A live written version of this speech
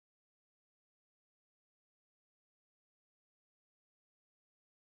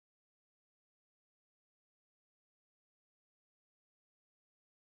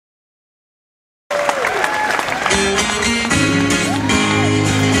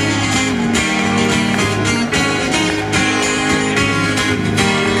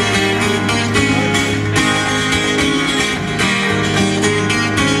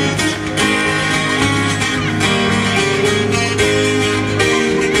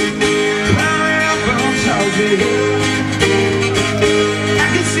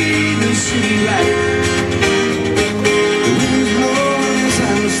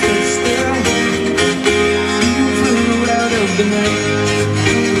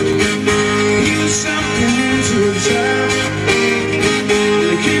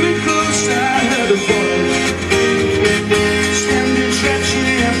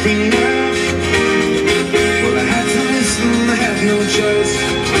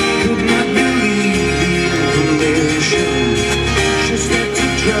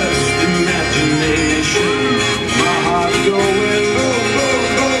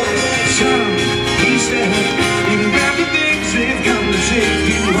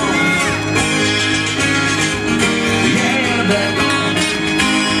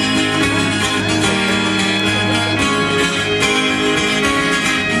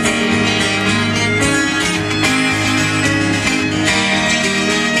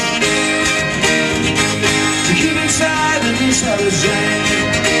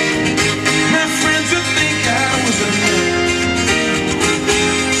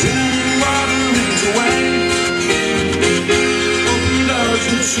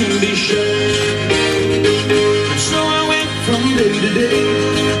would soon be shut. And so I went from day to day,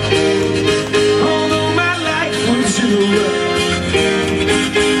 although my life was in a rut,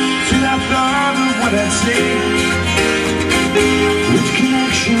 till I thought of what I'd say, which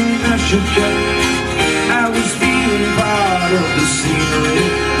connection I should cut. I was feeling part of the scenery.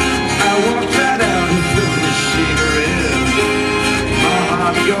 I walked right out and filled the cigarette. My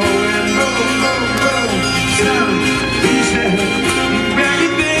heart going boom, boom, boom. Son, he said, many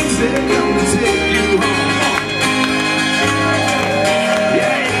things that are gonna take you home.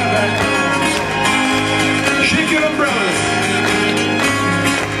 Yeah, that comes. Shake your umbrellas.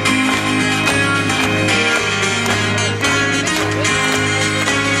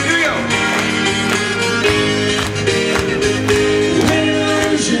 Here we go. When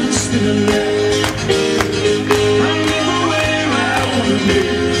illusions spinning left, I'm never where I wanna be.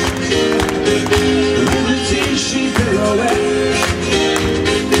 Limitation pirouette.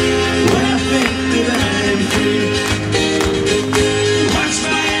 When I think that I'm free, watch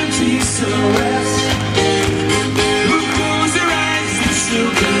my empty silhouettes. Who close their eyes and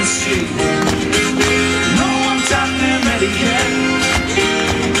still can see? No one taught them etiquette,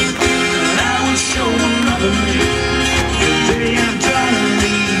 and I will show another me. They have done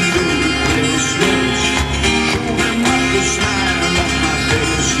me to replacement. Show them what the smile on my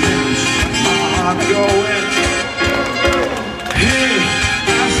face is. My heart going. Hey,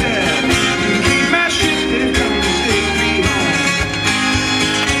 I said, keep my shit, they're gonna take me home.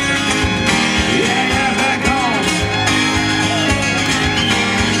 Yeah, back home.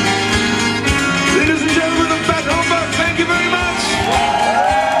 Ladies and gentlemen of Bad Homburg, thank you very much.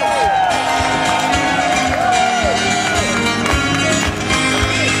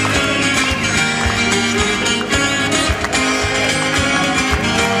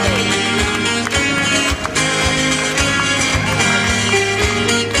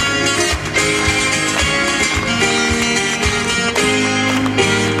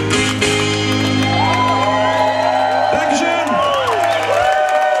 Dankeschön.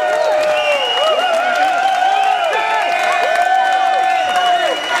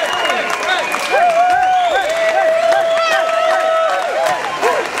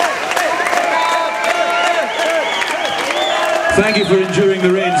 Thank you for enduring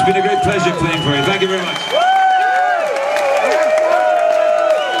the rain. It's been a great pleasure playing for you. Thank you very much.